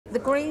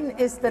green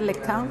is the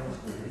liquor,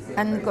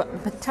 and you've got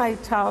the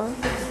potato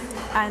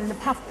and the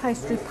puff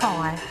pastry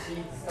pie,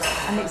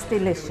 and it's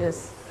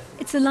delicious.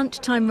 It's a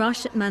lunchtime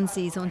rush at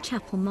Manze's on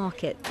Chapel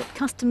Market, but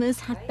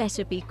customers had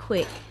better be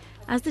quick,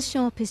 as the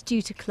shop is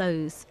due to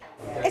close.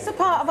 It's a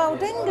part of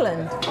old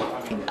England.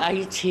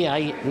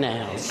 88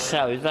 now,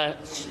 so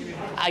that's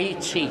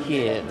 80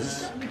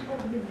 years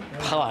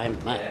pie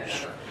and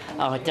mash.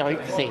 I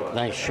don't think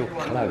they should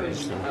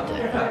close them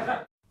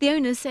down. The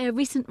owners say a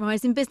recent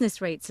rise in business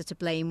rates are to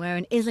blame, where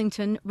in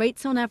Islington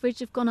rates on average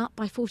have gone up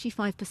by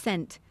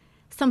 45%,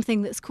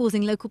 something that's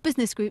causing local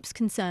business groups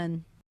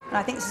concern. And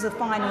I think this is the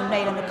final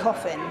nail in the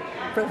coffin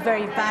for a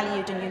very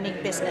valued and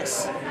unique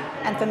business.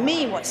 And for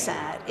me, what's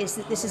sad is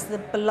that this is the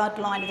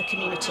bloodline of the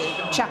community.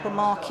 Chapel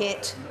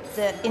Market,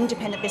 the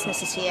independent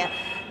businesses here,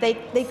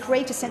 they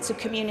create a sense of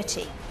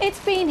community.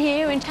 It's been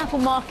here in Chapel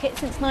Market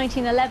since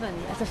 1911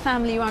 as a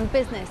family-run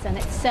business, and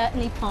it's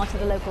certainly part of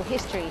the local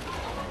history.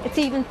 It's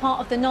even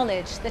part of the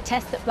knowledge, the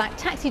test that black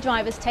taxi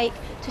drivers take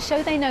to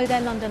show they know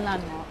their London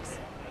landmarks.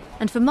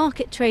 And for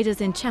market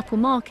traders in Chapel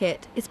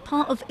Market, it's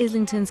part of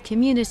Islington's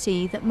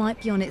community that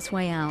might be on its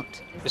way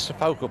out. It's a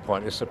focal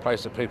point, it's a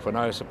place that people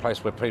know, it's a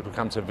place where people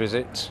come to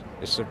visit,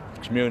 it's a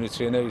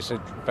community in it,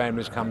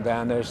 families come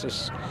down there,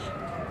 it's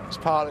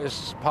part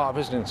of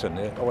Islington,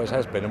 it always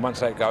has been, and once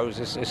that goes,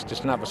 it's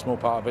just another small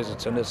part of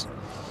Islington that's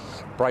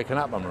breaking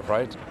up, I'm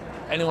afraid.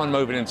 Anyone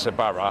moving into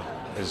Borough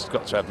has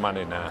got to have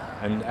money now,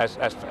 and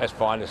that's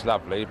fine, it's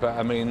lovely, but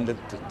I mean,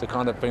 the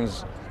kind of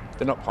things,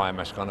 they're not pie and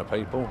mash kind of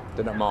people,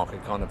 they're not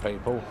market kind of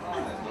people.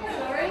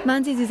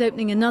 Manze's is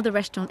opening another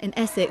restaurant in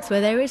Essex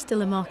where there is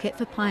still a market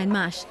for pie and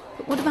mash.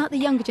 But what about the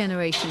younger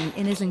generation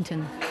in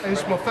Islington?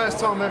 It's my first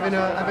time having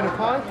a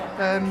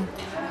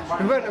pie.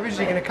 We weren't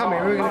originally going to come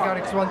here, we were going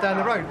to go to one down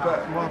the road,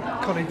 but my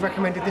colleague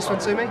recommended this one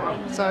to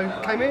me, so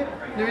came here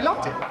and really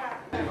liked it.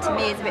 To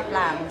me, it's a bit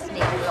bland,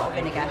 needs a lot of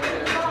vinegar.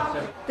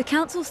 The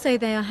council say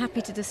they are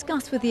happy to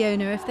discuss with the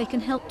owner if they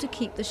can help to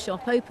keep the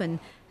shop open,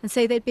 and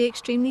say they'd be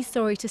extremely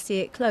sorry to see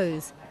it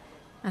close.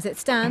 As it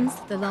stands,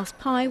 the last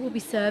pie will be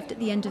served at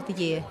the end of the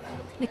year.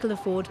 Nicola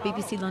Ford,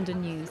 BBC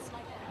London News.